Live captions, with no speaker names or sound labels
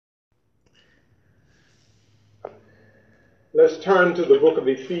Let's turn to the book of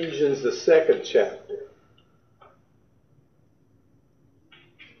Ephesians, the second chapter.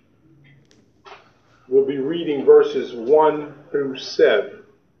 We'll be reading verses 1 through 7.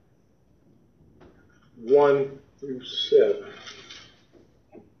 1 through 7.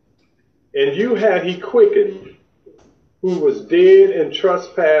 And you had he quickened, who was dead in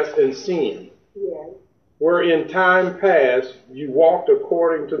trespass and sin, where in time past you walked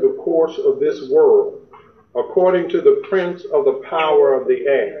according to the course of this world, according to the prince of the power of the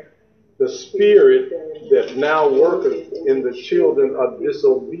air, the spirit that now worketh in the children of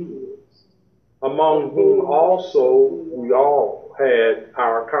disobedience, among whom also we all had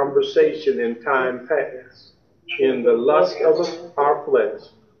our conversation in time past, in the lust of our flesh,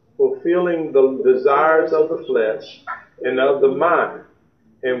 fulfilling the desires of the flesh and of the mind,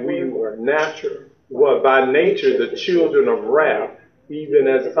 and we were by nature the children of wrath, even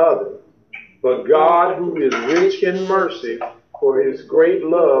as others. But God, who is rich in mercy, for his great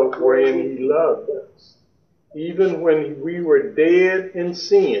love wherein he loved us, even when we were dead in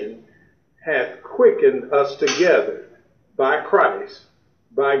sin, hath quickened us together by Christ.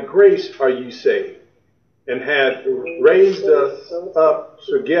 By grace are ye saved, and hath raised us up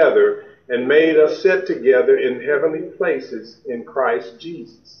together, and made us sit together in heavenly places in Christ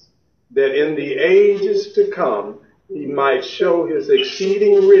Jesus, that in the ages to come he might show his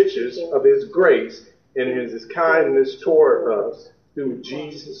exceeding riches of his grace and his kindness toward us through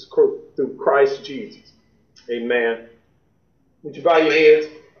Christ Jesus. Amen. Would you bow your heads?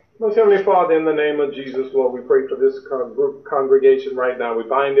 Most Heavenly Father, in the name of Jesus, Lord, we pray for this congregation right now. We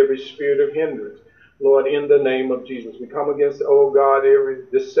bind every spirit of hindrance. Lord, in the name of Jesus, we come against, oh God, every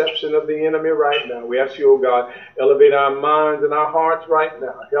deception of the enemy right now. We ask you, oh God, elevate our minds and our hearts right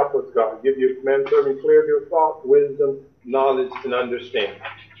now. Help us, God. Give your command, serving clear your thought, wisdom, knowledge, and understanding.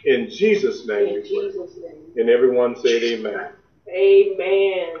 In Jesus' name we pray. And everyone said amen.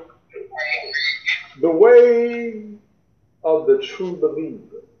 Amen. The way of the true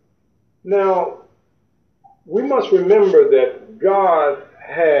believer. Now, we must remember that God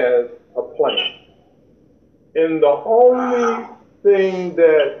has a plan. And the only thing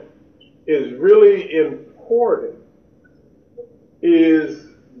that is really important is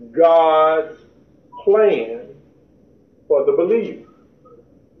God's plan for the believer.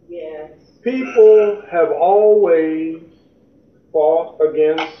 Yes. People have always fought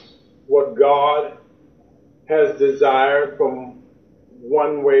against what God has desired from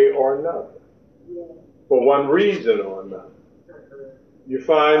one way or another, for one reason or another. You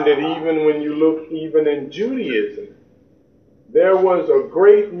find that even when you look even in Judaism, there was a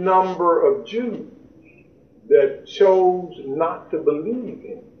great number of Jews that chose not to believe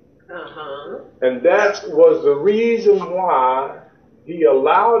him. And that was the reason why he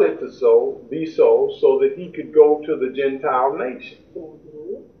allowed it to be so that he could go to the Gentile nation.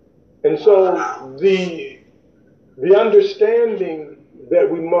 And so the understanding that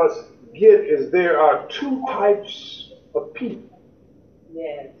we must get is there are two types of people.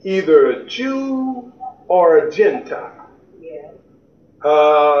 Yes. Either a Jew or a Gentile. Yes.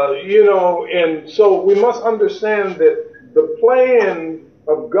 And so we must understand that the plan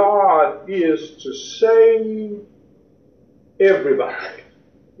of God is to save everybody.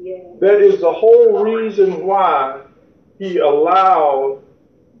 Yes. That is the whole reason why he allowed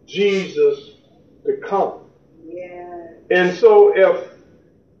Jesus to come. Yes. And so if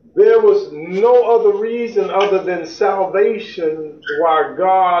there was no other reason other than salvation why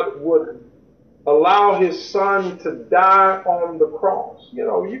God would allow his son to die on the cross.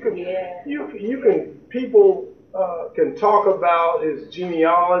 People can talk about his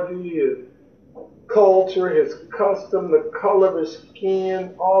genealogy, his culture, his custom, the color of his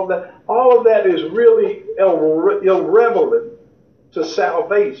skin, all that. All of that is really irrelevant to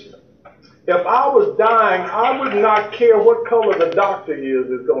salvation. If I was dying, I would not care what color the doctor is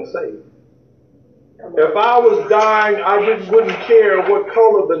going to save me. If I was dying, I wouldn't care what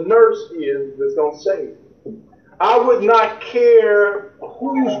color the nurse is that's going to save me. I would not care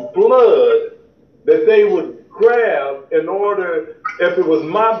whose blood that they would grab in order, if it was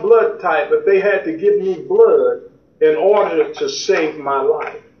my blood type, if they had to give me blood in order to save my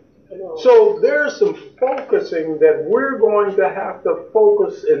life. So there's some focusing that we're going to have to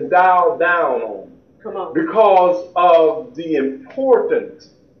focus and dial down on because of the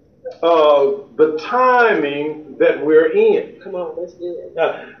importance of the timing that we're in. Come on, let's do it.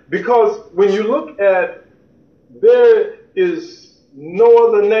 Because when you look at, there is no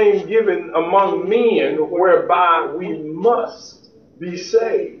other name given among men whereby we must be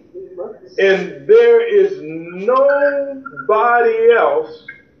saved. And there is nobody else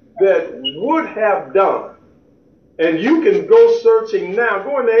that would have done And you can go searching now.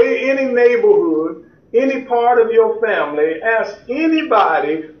 Go into any neighborhood, any part of your family, ask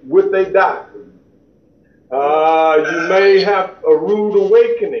anybody, would they die? You may have a rude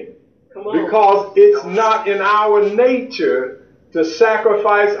awakening because it's not in our nature to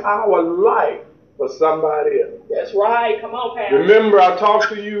sacrifice our life for somebody else. That's right. Come on, Pastor. Remember, I talked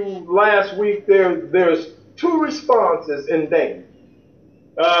to you last week. There's two responses in danger.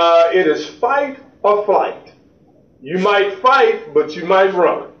 It is fight or flight. You might fight, but you might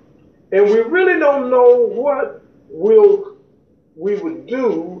run. And we really don't know what we would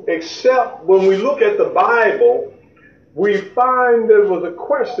do, except when we look at the Bible, we find there was a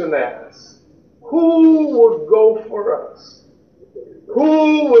question asked. Who would go for us?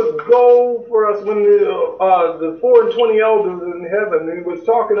 Who would go for us when the 4 and 20 elders in heaven, he was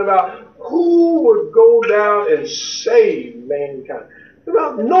talking about who would go down and save mankind?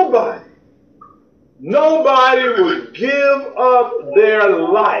 About nobody. Nobody would give up their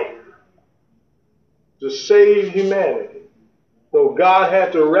life to save humanity. So God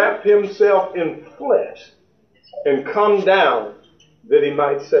had to wrap himself in flesh and come down that he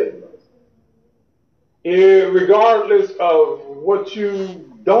might save us. Regardless of what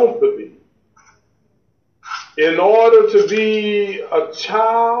you don't believe, in order to be a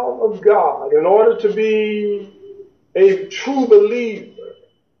child of God, in order to be a true believer,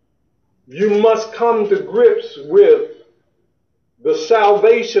 you must come to grips with the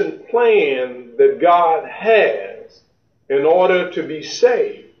salvation plan that God has in order to be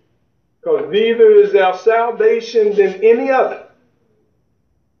saved. Because neither is our salvation than any other.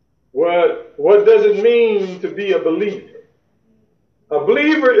 What does it mean to be a believer? A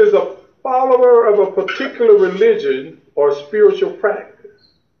believer is a follower of a particular religion or spiritual practice.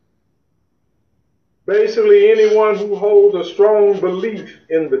 Basically, anyone who holds a strong belief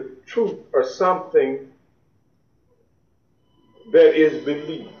in the truth or something that is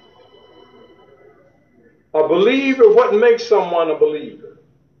believed. A believer, what makes someone a believer?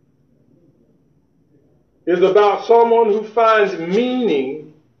 Is about someone who finds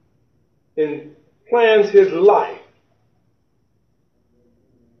meaning and plans his life.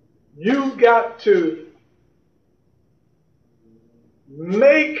 You've got to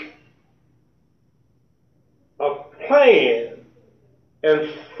make a plan and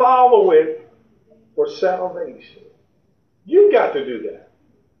follow it for salvation. You've got to do that.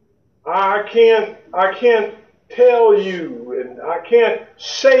 I can't tell you and I can't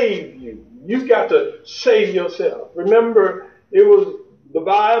save you. You've got to save yourself. Remember, it was the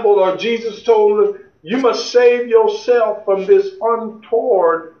Bible or Jesus told us, you must save yourself from this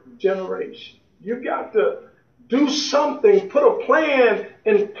untoward generation. You've got to do something, put a plan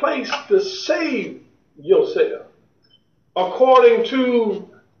in place to save yourself according to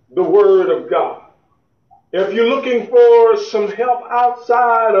the Word of God. If you're looking for some help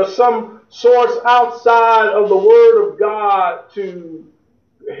outside or some source outside of the Word of God to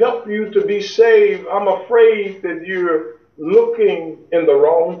help you to be saved, I'm afraid that you're looking in the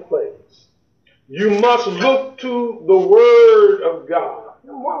wrong place. You must look to the Word of God.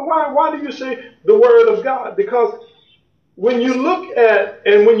 Why do you say the Word of God? Because when you look at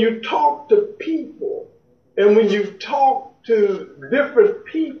and when you talk to people and when you talk to different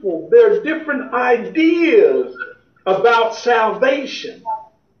people, there are different ideas about salvation.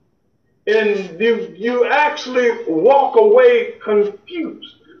 And you actually walk away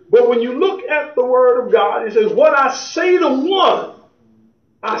confused. But when you look at the Word of God, it says, what I say to one,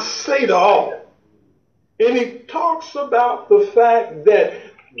 I say to all. And he talks about the fact that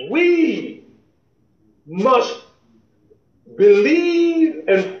we must believe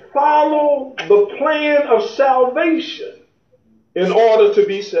and follow the plan of salvation in order to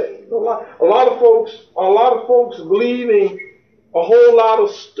be saved. A lot of folks believing a whole lot of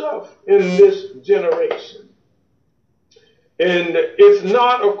stuff in this generation. And it's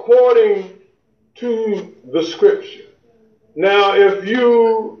not according to the Scripture. Now, if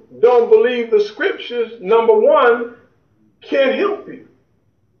you don't believe the Scriptures, number one, can't help you.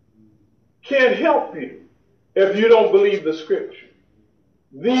 Can't help you if you don't believe the Scripture.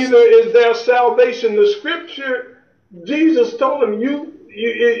 Neither is there salvation. The Scripture, Jesus told them, you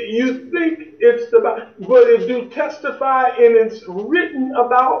think it's about, but it do testify and it's written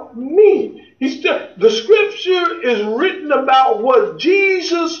about me. The Scripture is written about what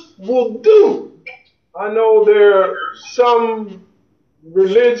Jesus will do. I know there are some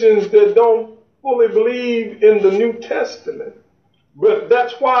religions that don't fully believe in the New Testament, but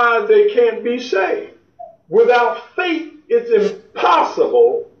that's why they can't be saved. Without faith, it's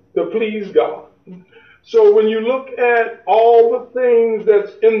impossible to please God. So when you look at all the things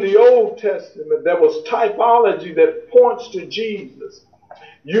that's in the Old Testament that was typology that points to Jesus,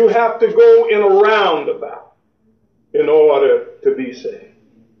 you have to go in a roundabout in order to be saved.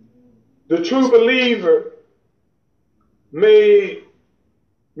 The true believer may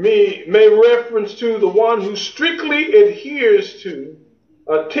reference to the one who strictly adheres to,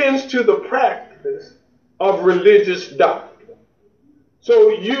 attends to the practice of religious doctrine.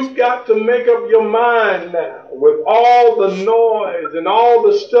 So you've got to make up your mind now with all the noise and all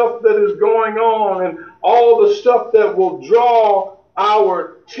the stuff that is going on and all the stuff that will draw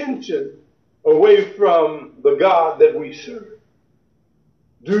our attention away from the God that we serve.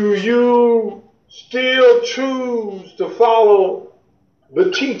 Do you still choose to follow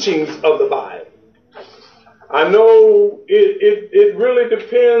the teachings of the Bible? I know it really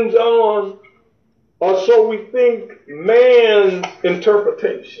depends on, or so we think, man's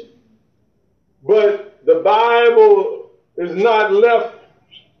interpretation. But the Bible is not left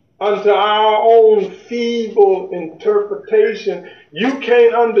unto our own feeble interpretation. You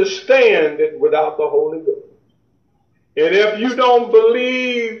can't understand it without the Holy Ghost. And if you don't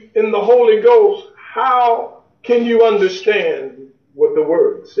believe in the Holy Ghost, how can you understand what the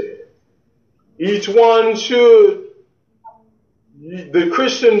Word says? Each one should, the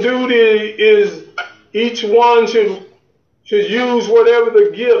Christian duty is each one should use whatever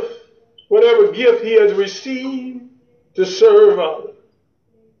gift he has received to serve others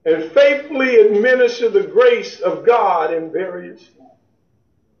and faithfully administer the grace of God in various ways.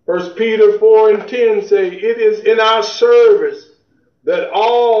 1 Peter 4:10 say, it is in our service that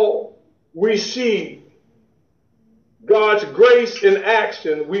all we see God's grace in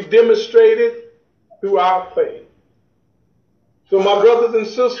action. We demonstrate it through our faith. So my brothers and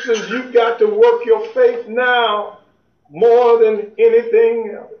sisters, you've got to work your faith now more than anything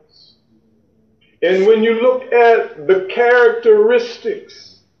else. And when you look at the characteristics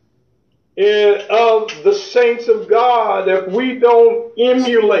of the saints of God, if we don't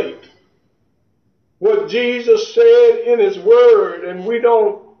emulate what Jesus said in his word and we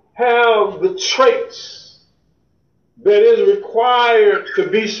don't have the traits that is required to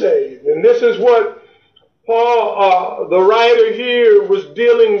be saved, and this is what Paul, the writer here, was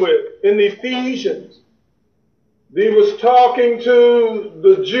dealing with in Ephesians. He was talking to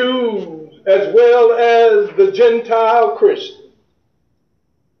the Jews as well as the Gentile Christians.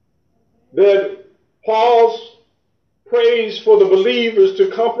 That Paul's prays for the believers to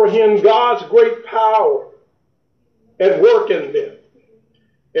comprehend God's great power at work in them.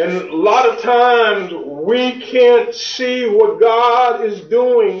 And a lot of times we can't see what God is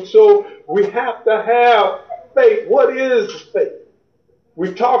doing, so we have to have faith. What is faith?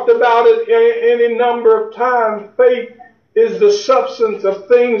 We talked about it any number of times. Faith is the substance of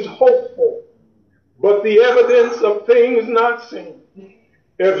things hoped for, but the evidence of things not seen.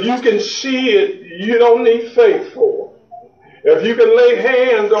 If you can see it, you don't need faith for it. If you can lay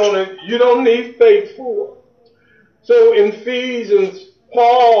hands on it, you don't need faith for it. So in Ephesians,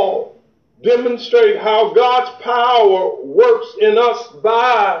 Paul demonstrates how God's power works in us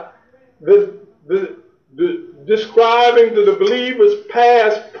by describing to the believers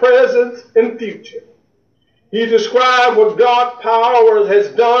past, present, and future. He described what God's power has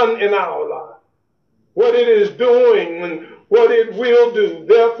done in our life, what it is doing, and what it will do.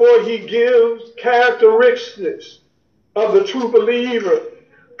 Therefore, he gives characteristics of the true believer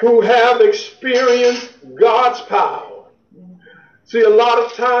who have experienced God's power. See, a lot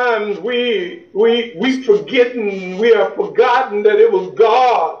of times we have forgotten that it was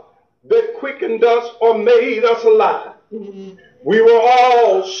God that quickened us or made us alive. We were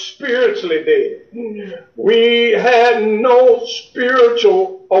all spiritually dead. We had no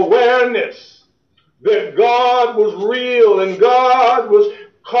spiritual awareness that God was real and God was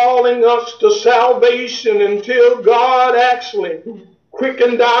calling us to salvation until God actually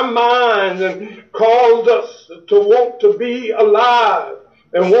quickened our minds and caused us to want to be alive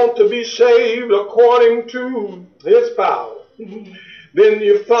and want to be saved according to his power. Then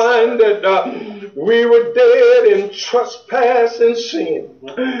you find that we were dead in trespass and sin.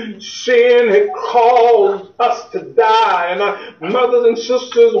 Sin had caused us to die. And mothers and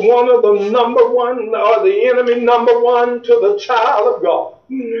sisters, one of the number one, or the enemy number one to the child of God.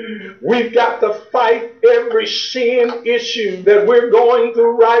 We've got to fight every sin issue that we're going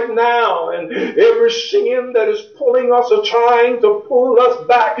through right now, and every sin that is pulling us or trying to pull us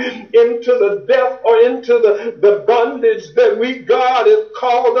back into the death or into the bondage that God has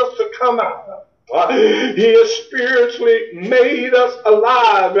called us to come out of. He has spiritually made us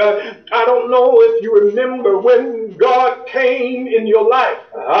alive. I don't know if you remember when God came in your life.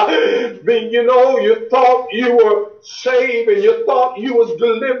 You thought you were saved and you thought you was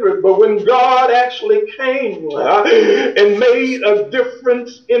delivered, but when God actually came and made a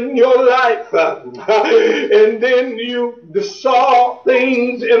difference in your life, and then you saw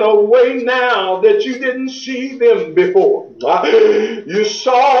things in a way now that you didn't see them before. You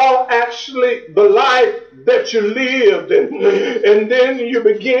saw actually the life that you lived, and then you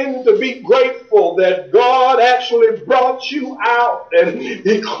begin to be grateful that God actually brought you out and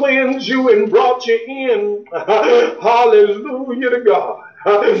He cleansed you and brought you in. Hallelujah to God.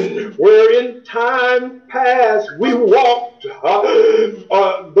 Where in time past we walked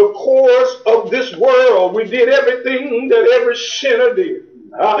the course of this world. We did everything that every sinner did.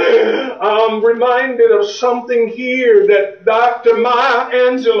 I'm reminded of something here that Dr. Maya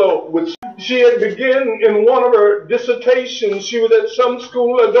Angelou would say. She had begun in one of her dissertations. She was at some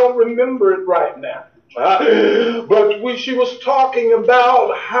school. I don't remember it right now. But she was talking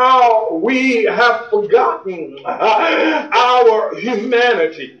about how we have forgotten our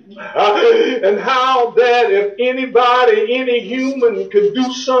humanity, and how that if anybody, any human could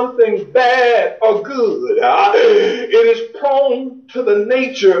do something bad or good, it is prone to the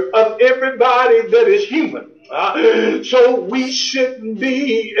nature of everybody that is human. So we shouldn't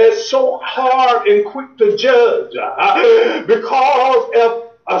be so hard and quick to judge, because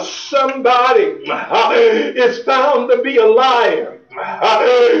if somebody is found to be a liar,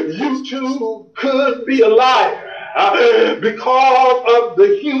 you too could be a liar. Because of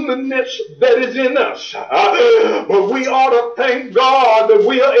the humanness that is in us. But we ought to thank God that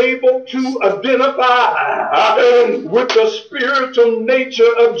we are able to identify with the spiritual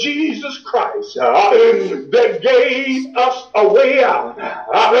nature of Jesus Christ that gave us a way out.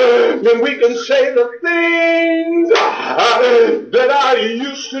 And we can say the things that I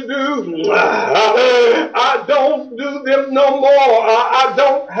used to do, I don't do them no more. I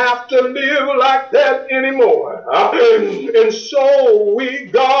don't have to live like that anymore. And so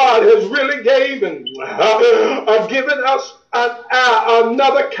God has really given us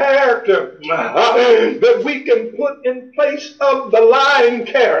another character that we can put in place of the lying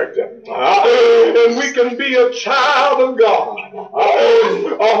character. And we can be a child of God.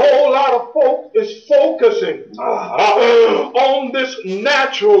 A whole lot of folks is focusing on this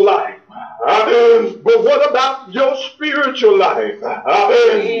natural life. But what about your spiritual life?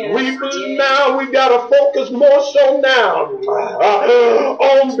 Now we got to focus more so now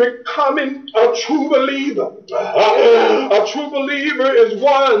on becoming a true believer. A true believer is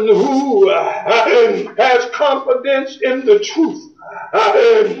one who has confidence in the truth,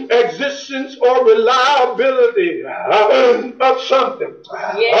 existence or reliability of something.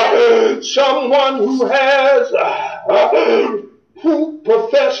 Someone who has who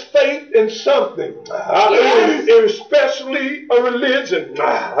profess faith in something, especially a religion.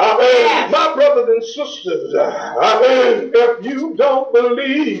 My brothers and sisters, if you don't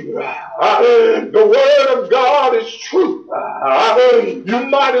believe the Word of God is true, you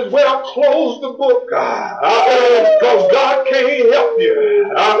might as well close the book, because God can't help you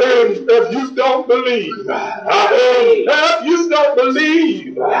if you don't believe. If you don't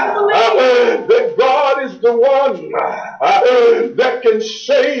believe that God is the one that can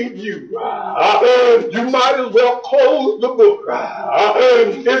save you, you might as well close the book.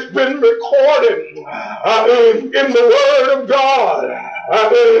 It's been recorded in the Word of God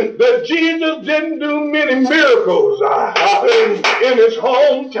that Jesus didn't do many miracles in his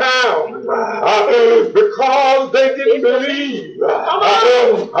hometown because they didn't believe.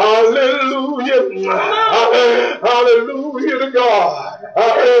 Hallelujah. Hallelujah to God.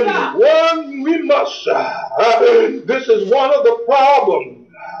 One, we must. This is one of the problems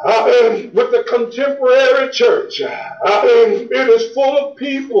with the contemporary church. It is full of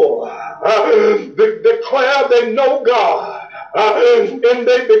people that declare they know God. And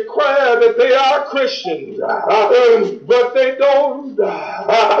they declare that they are Christians, but they don't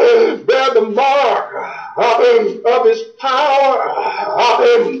bear the mark of His power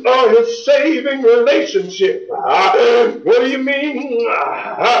or His saving relationship. What do you mean?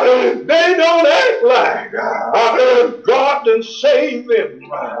 They don't act like God can save them.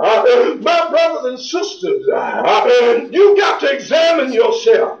 My brothers and sisters, you got to examine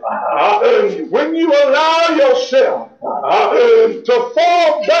yourself. When you allow yourself to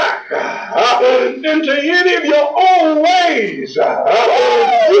fall back into any of your own ways.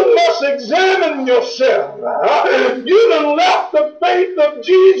 You must examine yourself. You done left the faith of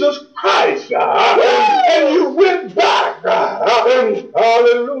Jesus Christ and you went back.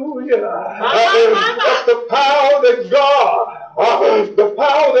 Hallelujah. That's the power that God, the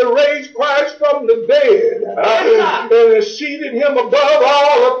power that raised Christ from the dead and seated him above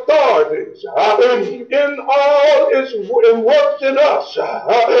all authorities in all its works in us.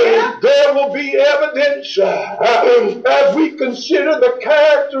 There will be evidence as we consider the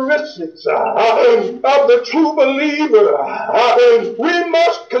characteristics of the true believer. We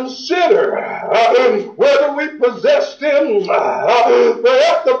must consider whether we possess them. For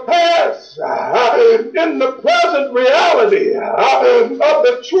at the past, in the present reality of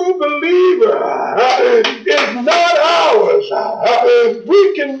the true believer is not ours.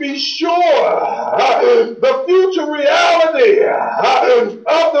 We can be sure the future reality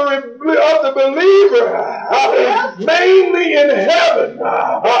of the believer, mainly in heaven,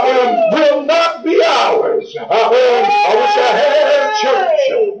 will not be ours. I wish I had church.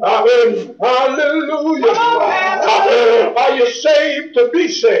 Hallelujah. Are you saved to be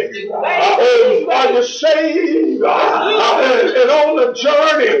saved? Are you saved and on the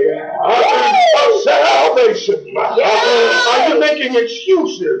journey of salvation? Are you making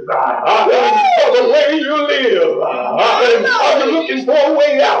excuses for the way you live? Are you looking for a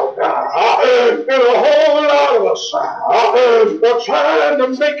way out? And a whole lot of us are trying to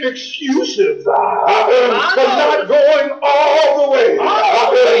make excuses for not going all the way.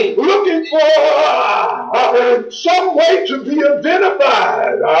 Looking for some way to be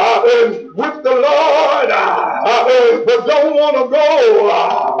identified with the Lord, but don't want to go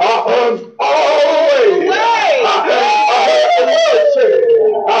all the way. I heard the Lord say,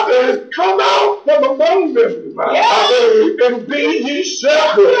 come out from among them and be ye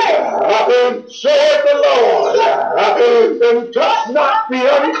separate, saith the Lord, and touch not the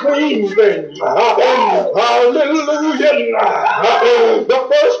unclean thing. Hallelujah. The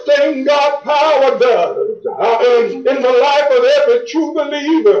first thing God power does in the life of every true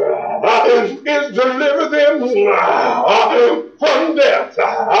believer is deliver them from death.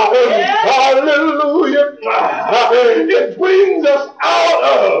 Hallelujah. It brings us out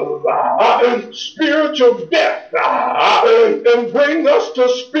of spiritual death and bring us to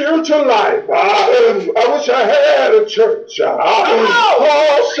spiritual life. I wish I had a church.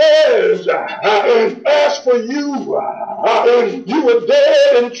 Paul says, as for you, you were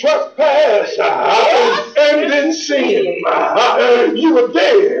dead in trespass and in sin. You were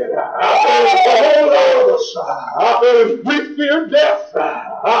dead. A whole lot of us, we fear death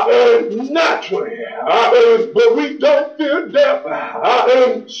naturally, but we don't fear death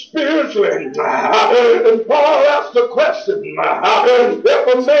spiritually. And Paul asked the question, if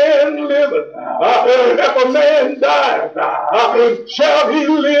a man liveth, if a man dieth, shall he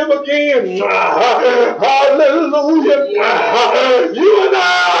live again? Hallelujah. You and I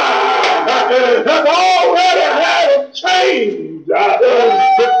have already had a change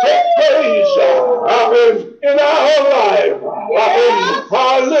to take place in our life.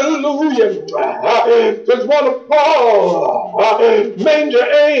 Hallelujah. There's one of Paul, major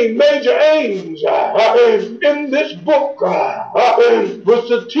aims in this book was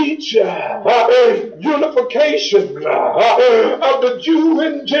to teach unification of the Jew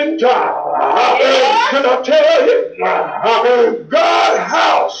and Gentile. Can I tell you, God's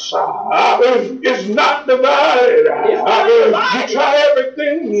house is not divided. We try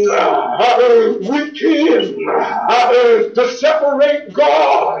everything we can to separate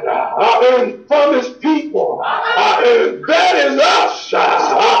God from his people. That is us.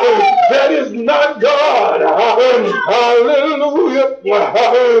 That is not God. Hallelujah.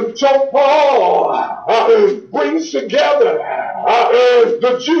 So Paul brings together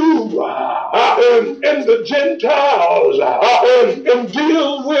the Jew and the Gentiles and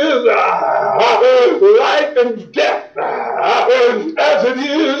deals with life and death as it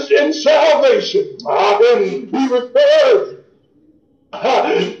is in salvation. He refers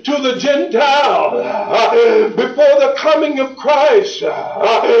to the Gentiles before the coming of Christ.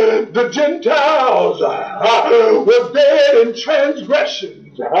 The Gentiles were dead in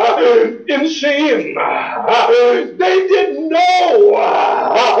transgressions, in sin. They didn't know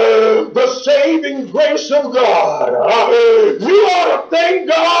the saving grace of God. You ought to thank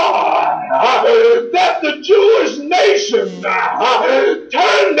God that the Jewish nation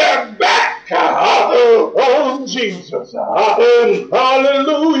turned their back on Jesus.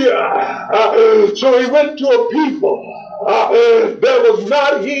 Hallelujah. So he went to a people that was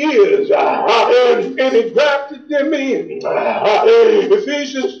not his, and he grafted them in.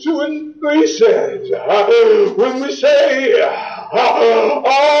 Ephesians 2 and 3 says, when we say,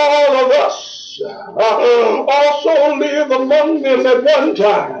 all of us also live among them at one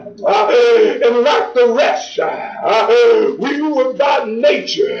time, and like the rest, we were by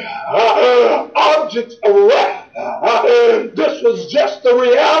nature objects of wrath. This was just the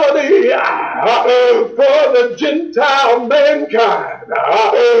reality for the Gentile mankind.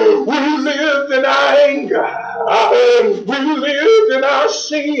 We lived in our anger. We lived in our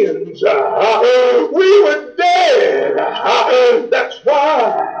sins. We were dead. That's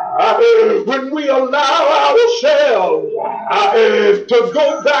why when we allow ourselves to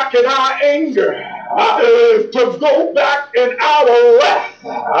go back in our anger, to go back in our wrath,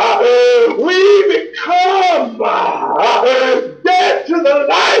 we become dead to the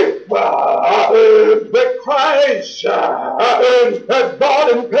life that Christ had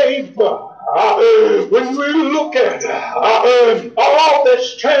bought and paid for. When we look at all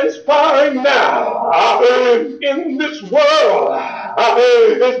that's transpiring now in this world,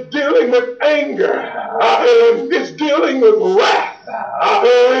 it's dealing with anger, it's dealing with wrath.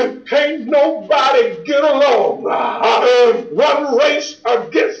 Can't nobody get along. One race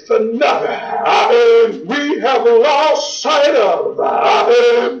against another. We have lost sight of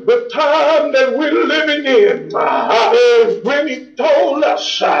the time that we're living in. When he told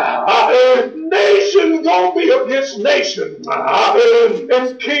us nation gonna be against nation,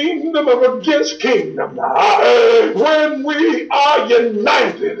 and kingdom against kingdom. When we are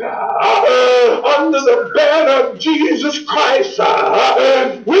united under the banner of Jesus Christ,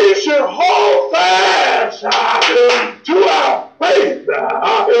 we should hold fast to our faith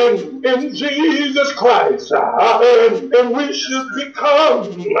in Jesus Christ, and we should become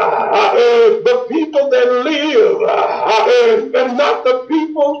the people that live and not the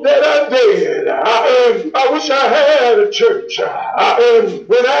people that are dead. I wish I had a church.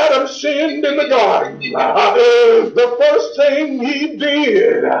 When Adam sinned in the garden, the first thing he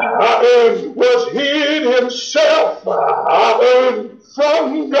did was hid himself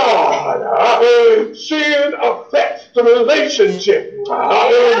from God. Sin affects the relationship.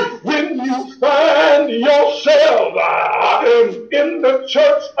 When you find yourself in the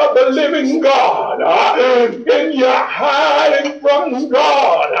church of the living God, and you're hiding from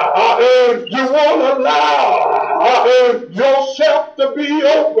God, you won't allow yourself to be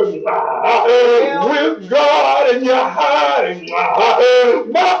open with God, and you're hiding.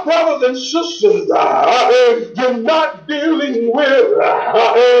 My brothers and sisters, you're not dealing with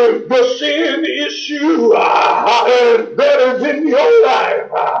the sin issue that is in your life.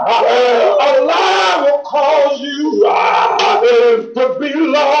 A lie will cause you to be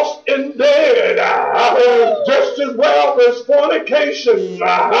lost and dead, just as well as fornication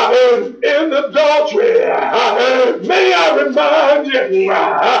and adultery. May I remind you,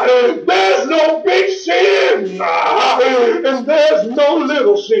 there's no big sin and there's no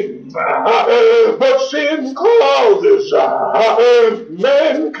little sin, but sin causes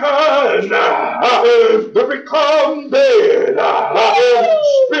mankind to become dead,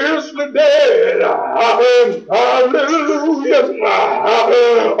 spiritually dead. Hallelujah.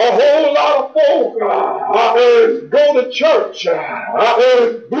 A whole lot of folk go to church,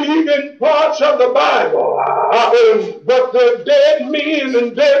 believe in parts of the Bible, but they're dead men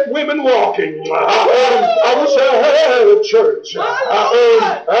and dead women walking. I wish I had a church.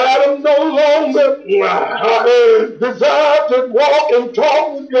 Adam no longer desired to walk and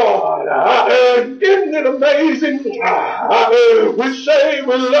talk with God. Isn't it amazing? We say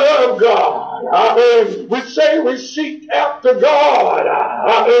we love God. We say we seek after God,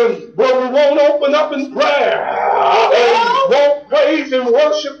 but we won't open up in prayer. Won't praise and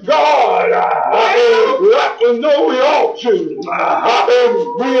worship God like we know we ought to.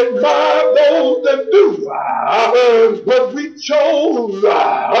 We admire those that do, but we chose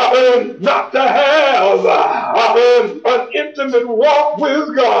not to have an intimate walk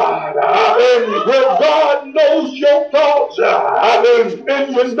with God, where God knows your thoughts,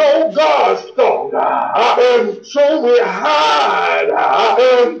 and you know God's thoughts. So we hide.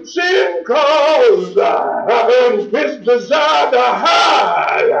 Sin caused his desire to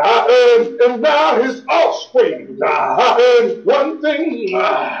hide, and now his offspring. One thing,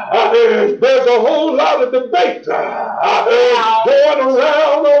 there's a whole lot of debate going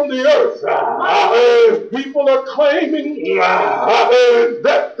around on the earth. People people are claiming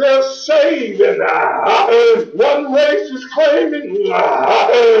that they're saved, and one race is claiming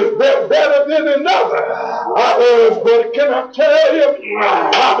they're better than another. But can I tell you,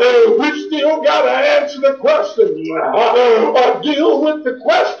 we still got to answer the question, or deal with the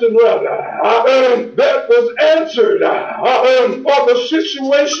question rather, that was answered, or the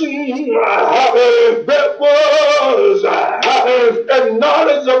situation that was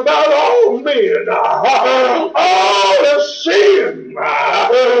acknowledged about all men. All have sinned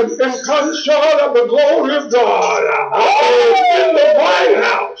and come short of the glory of God. In the White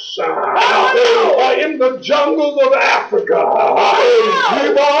House, or in the jungles of Africa,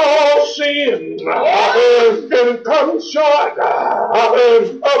 we've all sinned and come short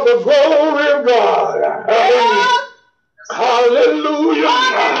of the glory of God. Hallelujah.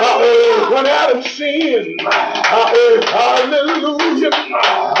 When Adam sinned, hallelujah,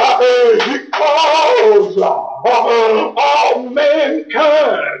 he caused all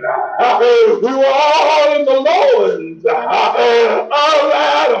mankind. We were all in the loins of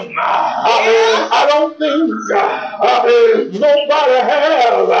Adam. I don't think nobody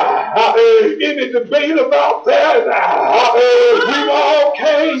has any debate about that. We all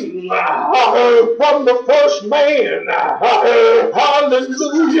came from the first man.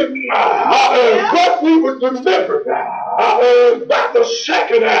 Hallelujah. But we were delivered by the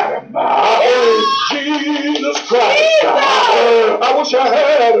second Adam, Jesus Christ. I wish I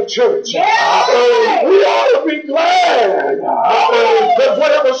had a church. We ought to be glad that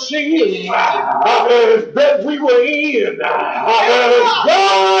whatever sin that we were in,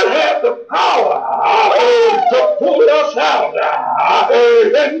 God had the power to pull us out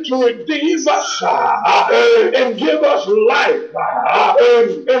and to redeem us and give us life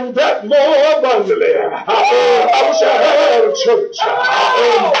and that more abundantly. I wish I had a church.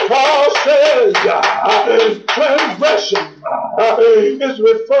 Paul says transgression is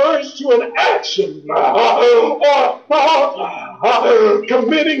refers to an action or thought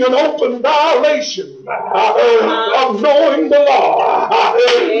committing an open violation of knowing the law.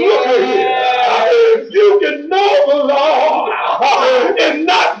 Look at here. You can know the law and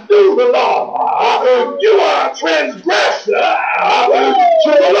not do the law. You are a transgressor to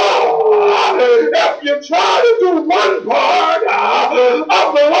the law. If you try to do one part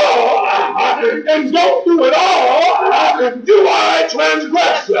of the law and don't do it all, you are a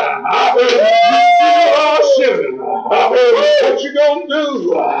transgressor. You are sinning. What you gonna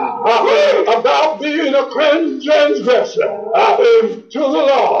do about being a transgressor to the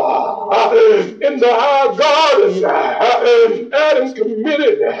law? In the garden, Adam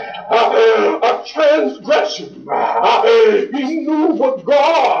committed a transgression. He knew what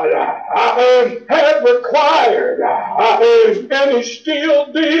God had required, and he still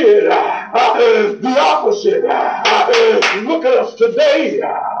did the opposite. Look at us today.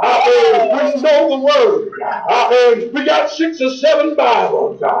 We know the Word. We got 6 or 7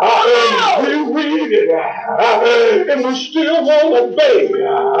 Bibles. We read it, and we still won't obey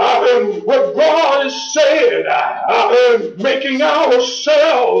what God has said, making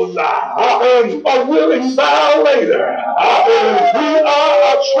ourselves a willing violator. We are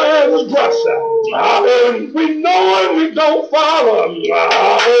a transgressor. We know and we don't follow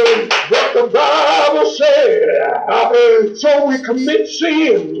what the Bible said, so we commit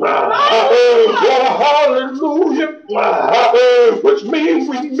sin. Hallelujah, which means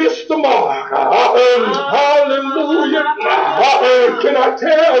we miss the mark. Hallelujah. Can I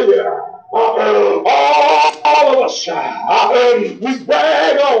tell you? All of us, we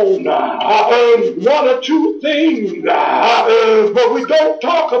brag on 1 or 2 things, but we don't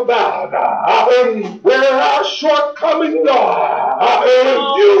talk about where our shortcomings are.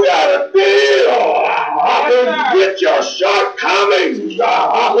 You gotta deal with your shortcomings in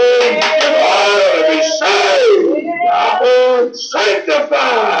order to be saved,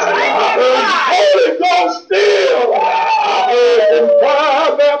 sanctified, Holy Ghost filled, and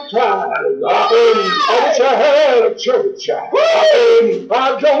fire baptized. I wish I had a church.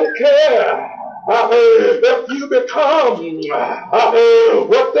 I don't care if you become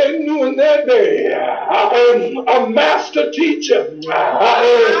what they knew in their day, a master teacher.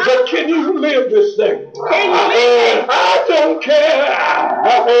 But can you live this thing? I don't care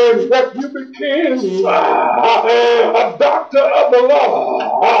if you became a doctor of the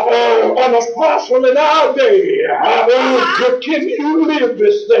law, an apostle in our day. But can you live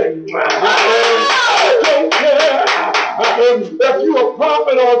this thing? I don't care If you're a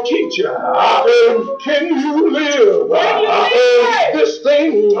prophet or teacher, can you live this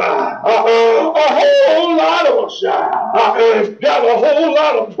thing? A whole lot of us got a whole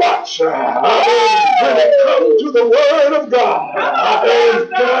lot of buts when it comes to the Word of God.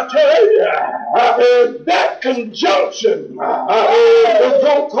 Can I tell you, that conjunction is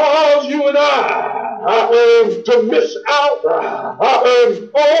going to cause you and I to miss out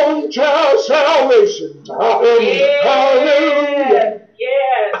on child salvation. Hallelujah.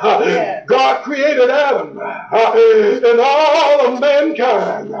 Yes. God created Adam and all of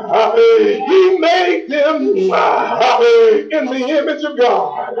mankind. He made them in the image of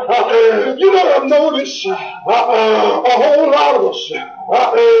God. You know, I've noticed a whole lot of us,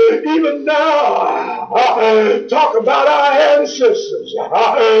 even now, talk about our ancestors.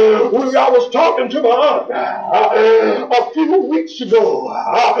 I was talking to my aunt a few weeks ago.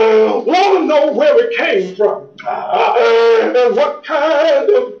 Want to know where we came from and what kind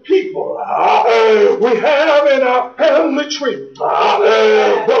of people we have in our family tree.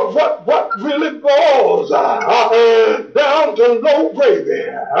 But what really boils down to low gravy,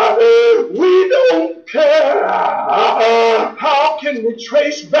 we don't care. How can we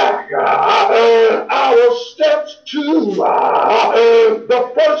trace back our steps to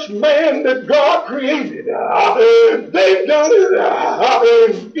the first man that God created? They've done it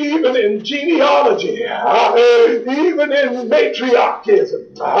even in genealogy, even in matriarchism.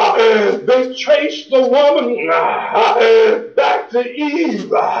 They trace the woman back to Eve.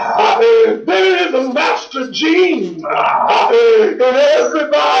 There is a master gene in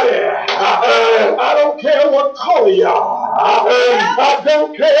everybody. I don't care what color you are. I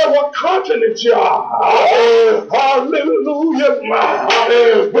don't care what continent you are. Hallelujah.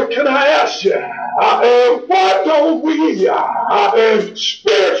 What can I ask you? Why don't we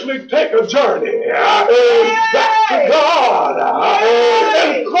spiritually take a journey back to God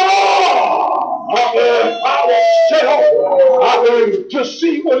and call ourselves to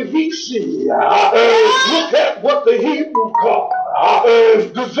see what He sees? Look at what the Hebrew called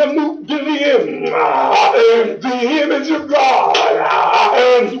the Zemut Dilim, the image of God.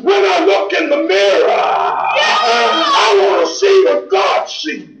 And when I look in the mirror, I want to see what God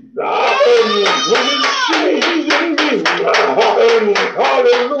sees. When He sees in me,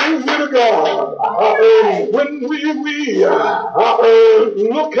 hallelujah to God. When we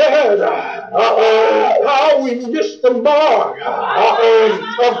look at how we miss the mark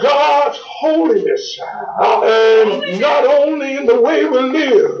of God's holiness, not only in the way we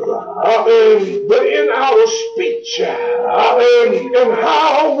live, but in our speech and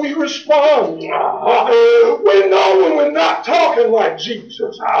how we respond. We know when we're not talking like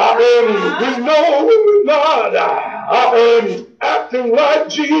Jesus. We know when we're not acting like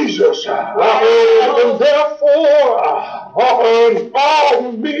Jesus. And therefore,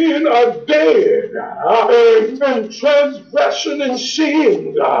 all men are dead in transgression and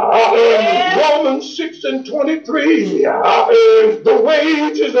sin. Romans 6:23. The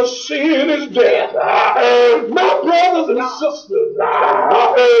wages of sin is death. My brothers and sisters,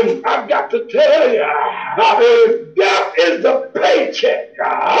 I've got to tell you, death is the paycheck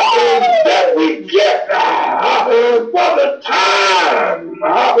that we get for the time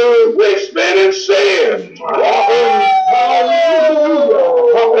we spend in sin. Hallelujah.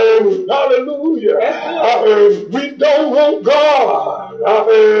 Hallelujah. We don't want God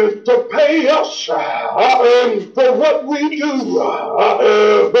to pay us for what we do.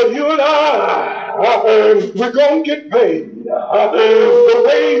 But you and I, we're going to get paid. The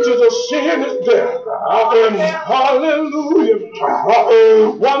wages of sin is death. Hallelujah.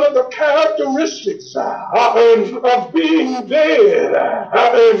 One of the characteristics of being dead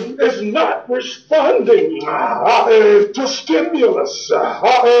is not responding to stimulus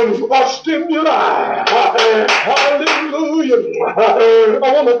or stimuli. Hallelujah. I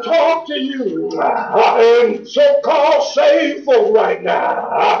want to talk to you so-called saved folk right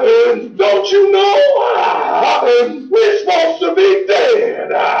now. Don't you know we're supposed to be dead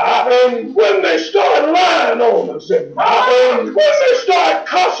when they start lying on us and when they start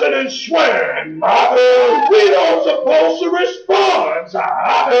cussing and swearing? We don't supposed to respond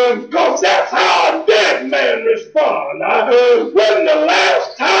because that's how a dead man responds. When the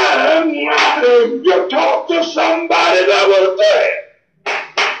last time you talked to somebody that was dead?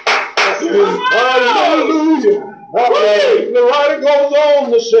 Hallelujah. The writer goes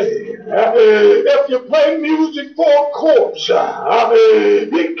on to say, if you play music for a corpse,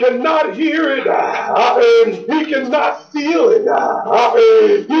 he cannot hear it, he cannot feel it,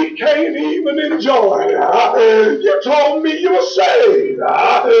 he can't even enjoy it. You told me you were saved.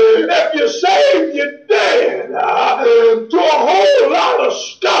 If you're saved, you're dead to a whole lot of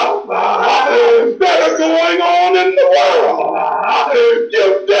stuff that are going on in the world.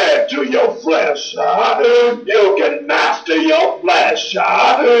 You're dead to your flesh. You can master your flesh.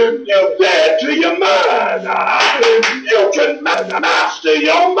 You're dead to your mind. You can master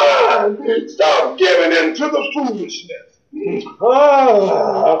your mind. Stop giving in to the foolishness.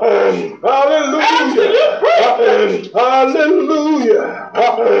 Hallelujah. Hallelujah.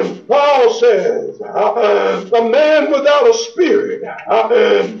 Paul says, a man without a spirit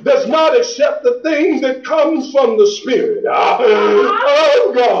does not accept the thing that comes from the Spirit.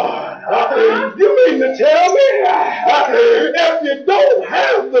 Oh God. You mean to tell me if you don't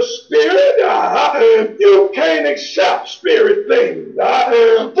have the Spirit, you can't accept spirit things.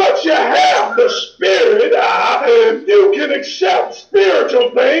 But you have the Spirit, you can accept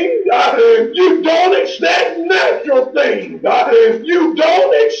spiritual things. You don't accept natural things. You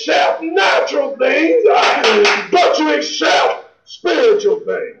don't accept natural things, but you accept spiritual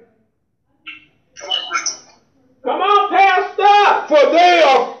things. Come on, Pastor. For they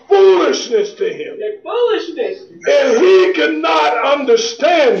are foolishness to him. They're foolishness. And he cannot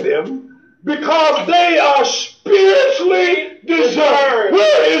understand them because they are spiritually discerned.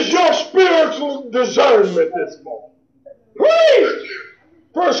 Where is your spiritual discernment this morning? Please.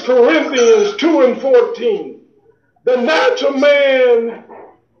 1 Corinthians 2:14. The natural man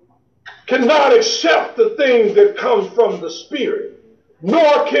cannot accept the things that come from the Spirit,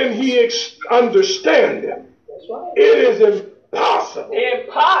 nor can he understand them. It is impossible.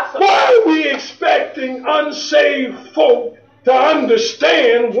 Why are we expecting unsaved folk to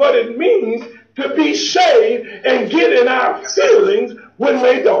understand what it means to be saved and get in our feelings when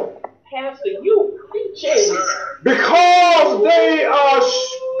they don't? Pastor, you preaching. Because they are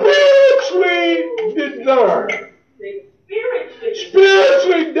spiritually discerned.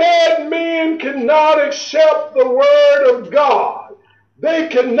 Spiritually dead men cannot accept the Word of God. They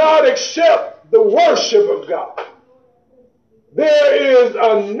cannot accept the worship of God. There is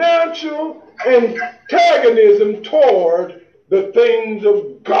a natural antagonism toward the things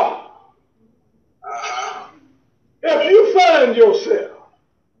of God. If you find yourself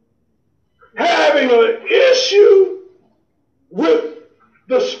having an issue with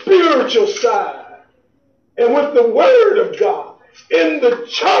the spiritual side and with the Word of God in the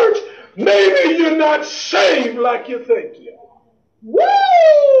church, maybe you're not saved like you think you are. Woo!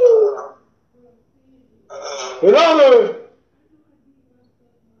 But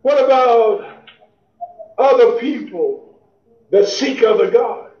what about other people that seek other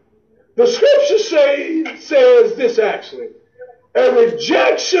God? The scripture says this actually. A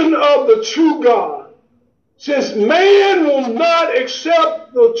rejection of the true God. Since man will not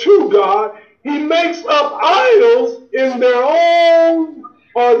accept the true God, he makes up idols in their own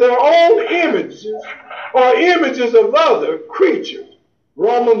images or images of other creatures.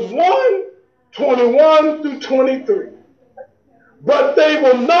 Romans 1:21 through 23. But they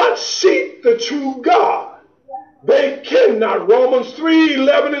will not seek the true God. They cannot. Romans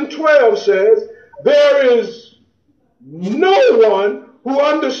 3:11 and 12 says, there is no one who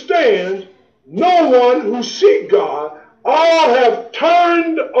understands, no one who seeks God. All have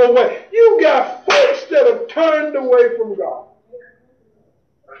turned away. You got folks that have turned away from God.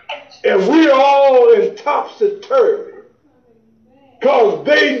 And we're all in topsy-turvy because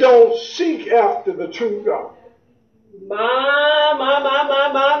they don't seek after the true God. My.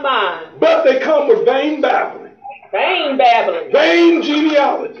 But they come with vain babbling. Vain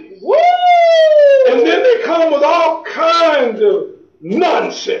genealogies. Woo! And then they come with all kinds of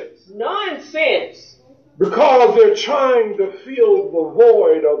nonsense. Because they're trying to fill the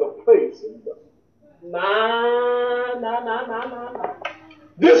void or the place in God. My.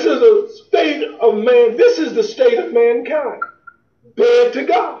 This is a state of man. This is the state of mankind. Dead to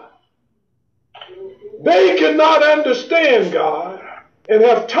God. They cannot understand God and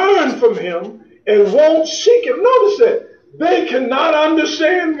have turned from Him and won't seek Him. Notice that. They cannot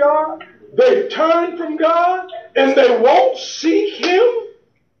understand God. They turn from God and they won't seek Him.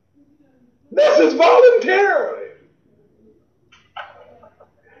 This is voluntarily.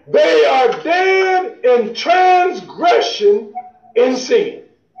 They are dead in transgression in sin.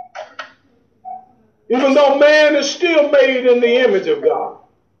 Even though man is still made in the image of God.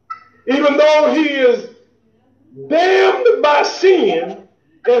 Even though he is damned by sin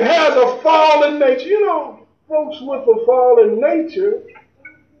and has a fallen nature. You know, folks with a fallen nature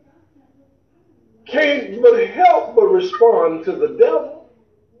can't but help but respond to the devil.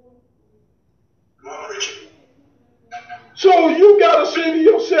 So you got to say to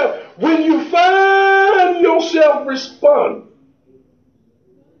yourself, when you find yourself responding,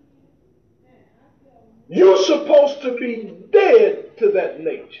 you're supposed to be dead to that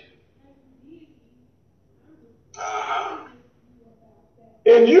nature.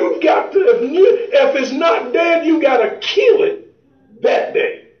 And you've got to, if it's not dead, you got to kill it that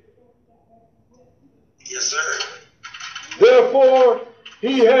day. Yes, sir. Therefore,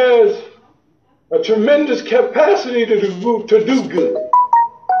 he has a tremendous capacity to do good,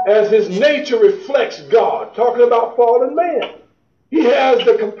 as his nature reflects God. Talking about fallen man, he has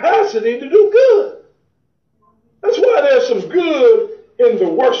the capacity to do good. That's why there's some good in the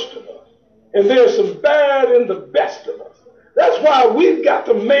worst of us, and there's some bad in the best of us. That's why we've got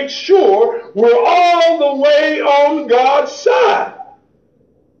to make sure we're all the way on God's side.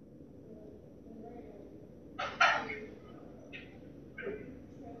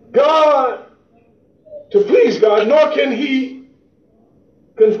 God, to please God, nor can he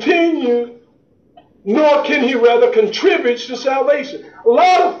continue, nor can he rather contribute to salvation. A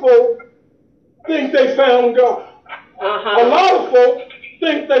lot of folk think they found God. A lot of folk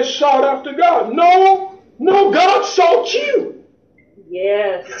think they sought after God. No, God sought you.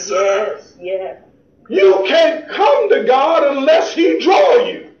 Yes. You can't come to God unless he draw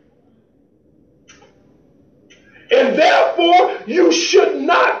you. And therefore, you should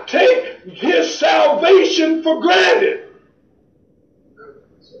not take his salvation for granted.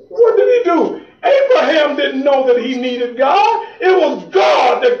 What did he do? Abraham didn't know that he needed God. It was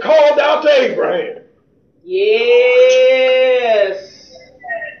God that called out to Abraham. Yes.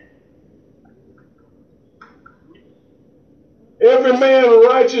 Every man's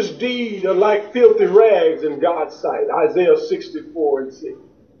righteous deed are like filthy rags in God's sight. Isaiah 64:6.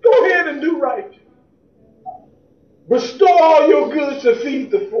 Go ahead and do right. Bestow all your goods to feed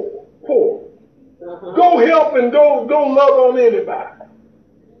the poor. Go help and go love on anybody.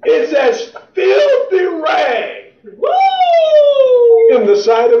 It's as filthy rag in the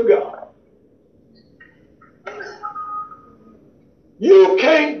sight of God. You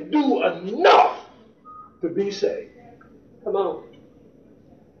can't do enough to be saved. Come on.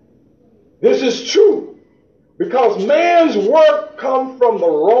 This is true because man's work comes from the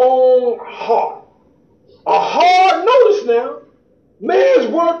wrong heart. Notice now, man's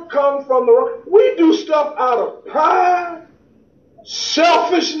work comes from the wrong. We do stuff out of pride,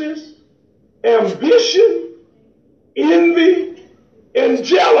 selfishness, ambition, envy, and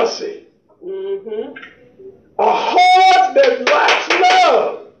jealousy. A heart that lacks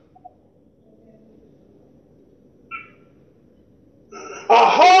love. A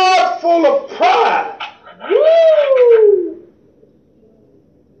heart full of pride. Woo!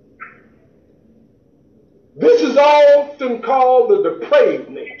 This is often called the depraved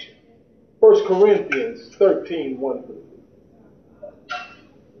nature. 1 Corinthians 13:1-3.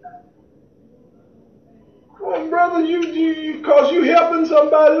 Oh, brother, because you helping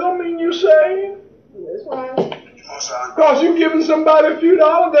somebody don't mean you saved. That's right. Because you giving somebody a few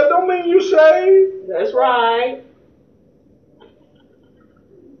dollars, that don't mean you saved. That's right.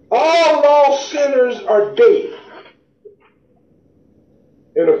 All lost sinners are dead.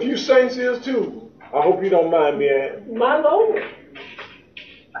 And a few saints is too. I hope you don't mind me asking. My Lord.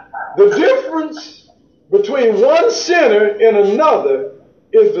 The difference between one sinner and another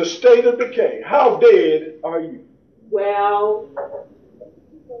is the state of decay. How dead are you? Well,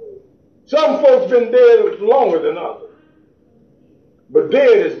 some folks been dead longer than others. But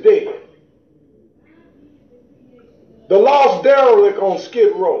dead is dead. The lost derelict on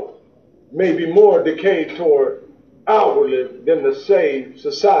Skid Row may be more decayed toward outwardly than the saved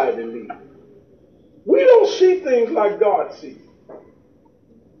society leader. We don't see things like God sees.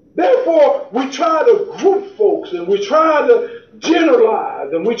 Therefore, we try to group folks and we try to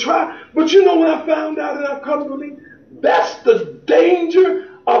generalize and we try. But you know what I found out and I've come to believe? That's the danger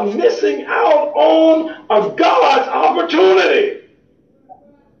of missing out on a God's opportunity.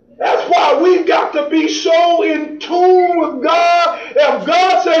 That's why we've got to be so in tune with God. If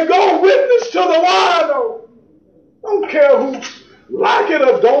God said, go witness to the wino, don't care who like it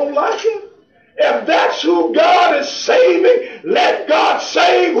or don't like it. If that's who God is saving, let God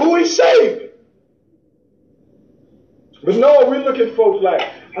save who he's saving. But no, we look at folks like,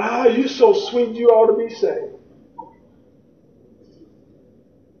 you so sweet, you ought to be saved.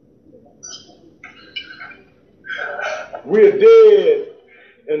 We're dead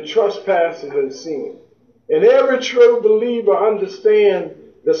in trespasses and sin. And every true believer understands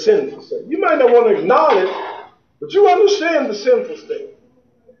the sinful sin. You might not want to acknowledge But you understand the sinful state.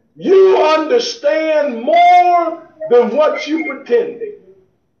 You understand more than what you pretending.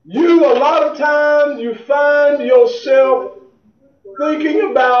 You, a lot of times, you find yourself thinking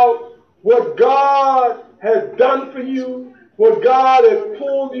about what God has done for you, what God has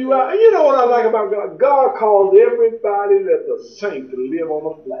pulled you out. You know what I like about God? God calls everybody that's a saint to live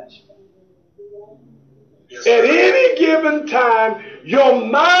on the flesh. At any given time, your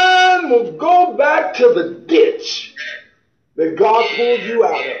mind will go back to the ditch that God pulled you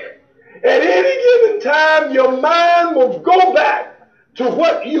out of. At any given time, your mind will go back to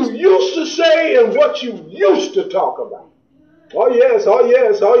what you used to say and what you used to talk about. Oh yes, oh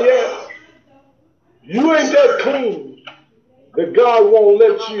yes, oh yes. You ain't that clean that God won't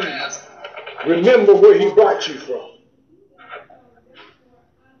let you remember where he brought you from.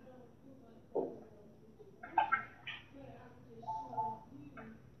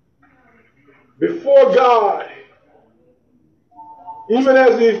 Before God, even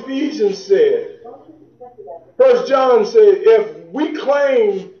as the Ephesians said, 1 John said, if we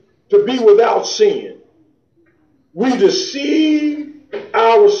claim to be without sin, we deceive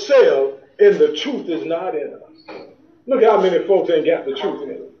ourselves and the truth is not in us. Look how many folks ain't got the truth in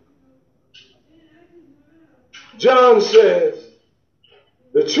them. John says,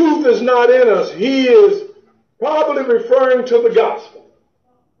 the truth is not in us. He is probably referring to the gospel.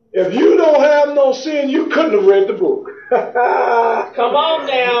 If you don't have no sin, you couldn't have read the book. Come on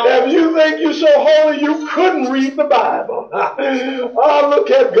now. If you think you're so holy, you couldn't read the Bible. Oh,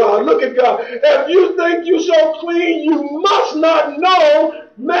 look at God. Look at God. If you think you're so clean, you must not know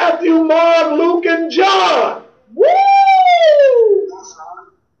Matthew, Mark, Luke, and John. Woo!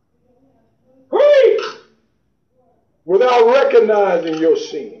 Great! Without recognizing your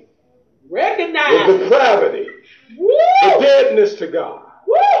sin. Recognize. The depravity. Woo! The deadness to God.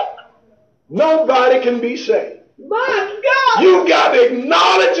 Woo! Nobody can be saved. My God! You got to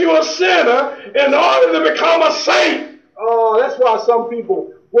acknowledge you're a sinner in order to become a saint. Oh, that's why some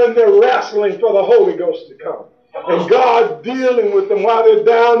people, when they're wrestling for the Holy Ghost to come, and God dealing with them while they're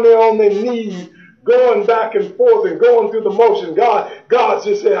down there on their knees, going back and forth and going through the motion, God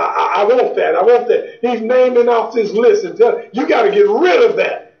just said, I want that, I want that. He's naming off his list and telling you got to get rid of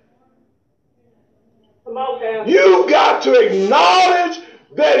that. Come on, Pastor. You got to acknowledge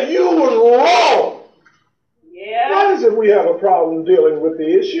that you was wrong. Yeah. Why is it we have a problem dealing with the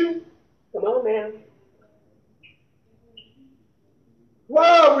issue? Come on, man.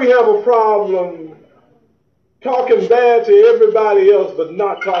 Why do we have a problem talking bad to everybody else but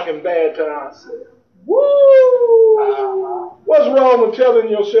not talking bad to ourselves? Woo! What's wrong with telling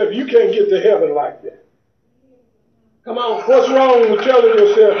yourself you can't get to heaven like that? Come on. What's wrong with telling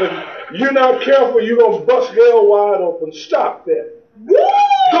yourself if you're not careful, you're going to bust hell wide open? Stop that. Woo!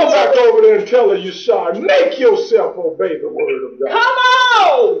 Go back over there and tell her you're sorry. Make yourself obey the word of God. Come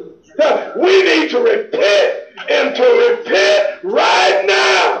on! We need to repent, and to repent right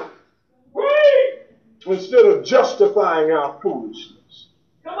now. Right. Instead of justifying our foolishness.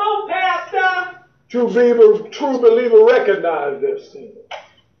 Come on, Pastor. True believer recognize their sin.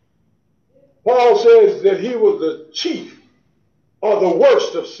 Paul says that he was the chief or the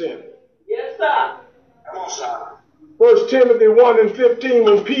worst of sinners. Yes, sir. Come on, sir. 1 Timothy 1:15,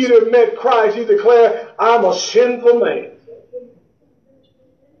 when Peter met Christ, he declared, I'm a sinful man.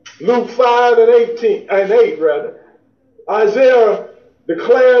 Luke 5:8, Isaiah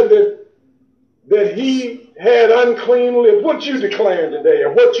declared that he had unclean lips. What you declaring today,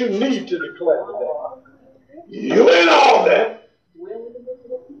 or what you need to declare today? You ain't all that.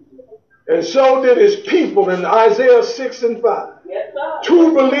 And so did his people in Isaiah 6:5. Yes, sir.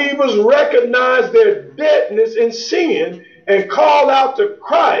 True believers recognize their deadness in sin and call out to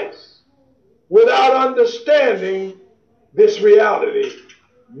Christ without understanding this reality.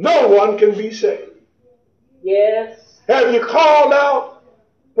 No one can be saved. Yes. Have you called out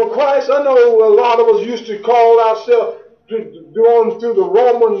for Christ? I know a lot of us used to call ourselves going through the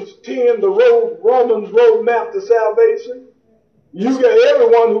Romans 10, the Romans roadmap to salvation. You get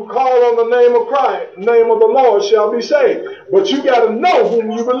everyone who call on the name of Christ, the name of the Lord shall be saved. But you got to know whom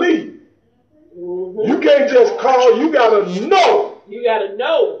you believe. Mm-hmm. You can't just call, you got to know. You got to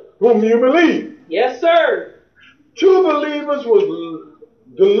know whom you believe. Yes, sir. True believers was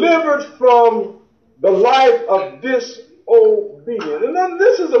delivered from the life of disobedience. And then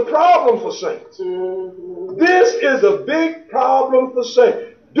this is a problem for saints. Mm-hmm. This is a big problem for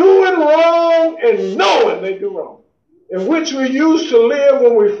saints. Doing wrong and knowing they do wrong. In which we used to live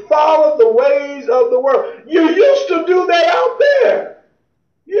when we followed the ways of the world. You used to do that out there.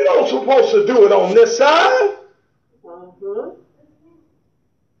 You don't supposed to do it on this side.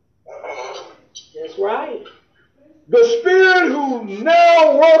 That's right. The spirit who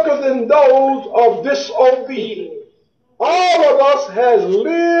now worketh in those of disobedience. All of us has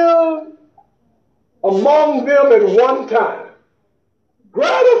lived among them at one time,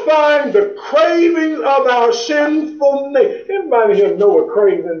 gratifying the cravings of our sinful nature. Anybody here know what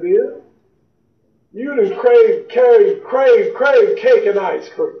craving is? You done crave cake and ice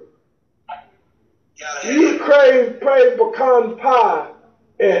cream. You crave pecan pie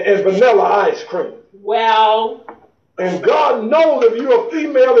and vanilla ice cream. Well. And God knows if you're a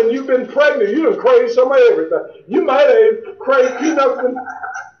female and you've been pregnant, you done crave some of everything. You might have craved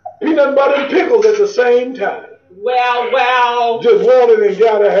peanut butter and pickles at the same time. Well. Just wanted and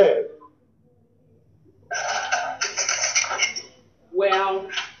gotta have. Well.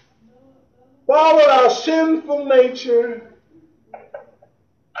 Followed our sinful nature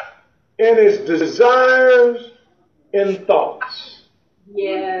and its desires and thoughts.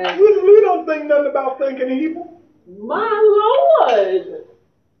 Yes. We don't think nothing about thinking evil. My Lord.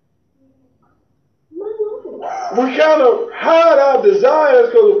 We kind of hide our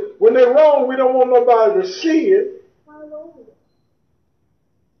desires because when they're wrong, we don't want nobody to see it.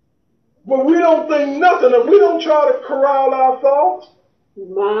 But we don't think nothing of. We don't try to corral our thoughts.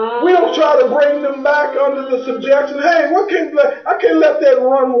 We don't try to bring them back under the subjection. Hey, I can't let that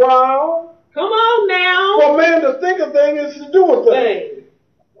run wild. Come on now. For a man to think a thing is to do a thing.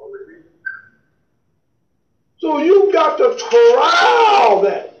 So you've got to corral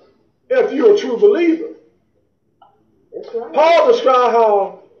that if you're a true believer. That's right. Paul described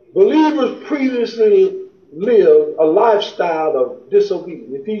how believers previously lived a lifestyle of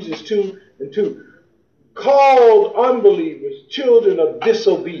disobedience. Ephesians 2:2. Called unbelievers children of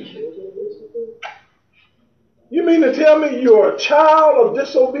disobedience. You mean to tell me you're a child of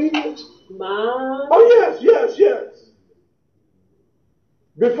disobedience? Mom. Oh, yes.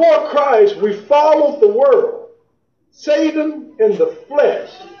 Before Christ, we followed the world. Satan in the flesh,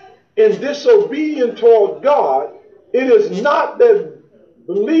 in disobedience toward God. It is not that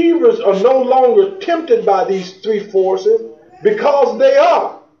believers are no longer tempted by these three forces, because they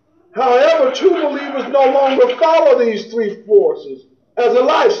are. However, true believers no longer follow these three forces as a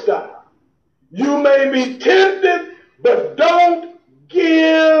lifestyle. You may be tempted, but don't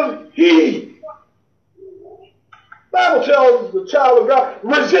give heed. The Bible tells the child of God,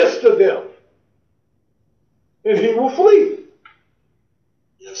 resist to them, and he will flee.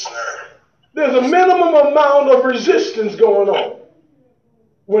 Yes, sir. There's a minimum amount of resistance going on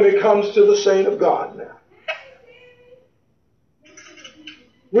when it comes to the saint of God now.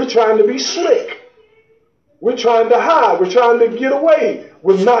 We're trying to be slick. We're trying to hide. We're trying to get away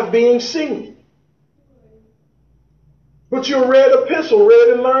with not being seen. But you're read epistle,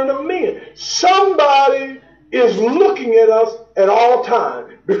 read and learned of men. Somebody is looking at us at all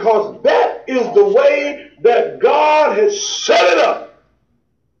times, because that is the way that God has set it up.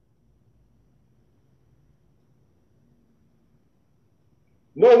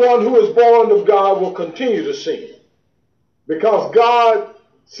 No one who is born of God will continue to sin, because God's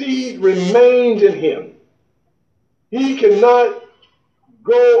seed remains in him. He cannot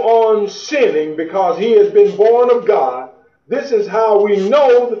go on sinning because he has been born of God. This is how we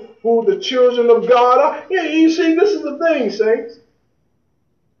know who the children of God are. Yeah, you see, this is the thing, saints.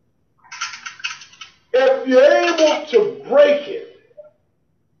 If you're able to break it,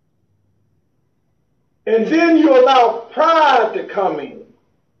 and then you allow pride to come in,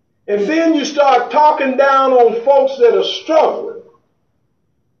 and then you start talking down on folks that are struggling,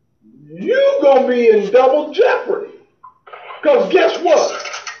 you're going to be in double jeopardy. Because guess what?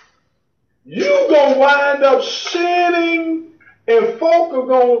 You're going to wind up sinning, and folk are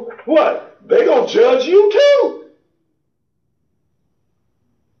going to, what? They're going to judge you too.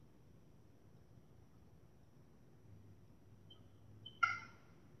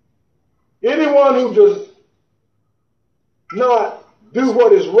 Anyone who does not do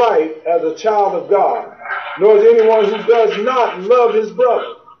what is right as a child of God, nor is anyone who does not love his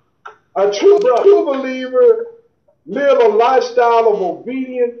brother. A true believer live a lifestyle of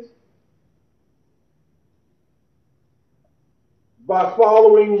obedience by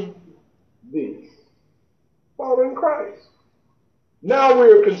following Christ. Now we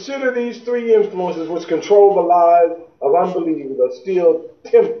are consider these three influences which control the lives of unbelievers are still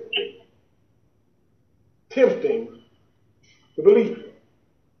tempting the believer.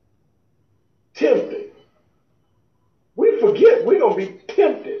 Tempting. We forget we're going to be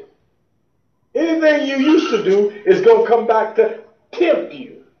tempted. Anything you used to do is going to come back to tempt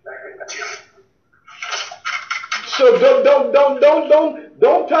you. So don't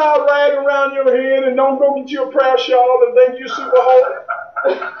tie a rag around your head, and don't go get you a prayer shawl and think you're super holy.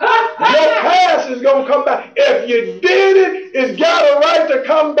 Your past is going going to come back. If you did it, it's got a right to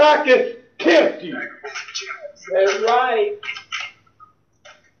come back and tempt you. That's right.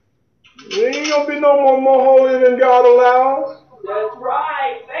 You ain't going to be no more holy than God allows. That's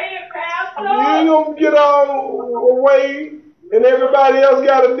right. Say it, Pastor. You ain't going to get all away and everybody else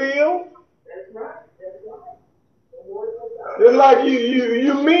got a deal. That's right. That's right. It's like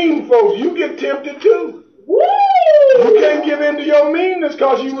you mean folks, you get tempted too. Woo! You can't give in to your meanness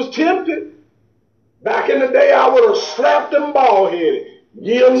because you was tempted. Back in the day, I would have slapped them bald-headed.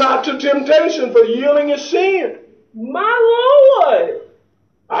 Yield not to temptation, for yielding is sin. My Lord.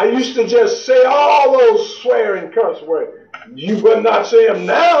 I used to just say all those swearing curse words. You better not say them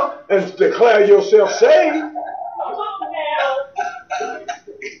now and declare yourself saved. Come on now.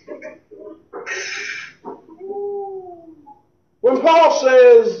 When Paul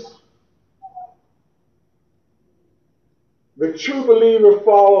says the true believer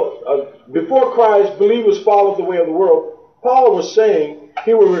before Christ, believers followed the way of the world, Paul was saying,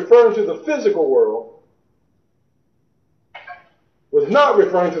 he was referring to the physical world, was not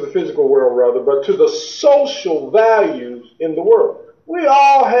referring to the physical world rather, but to the social values in the world. We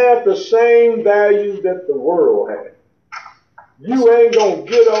all have the same values that the world has. You ain't going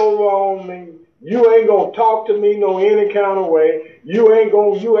to get over on me. You ain't going to talk to me no any kind of way. You ain't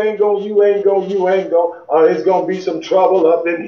going, or there's going to be some trouble up in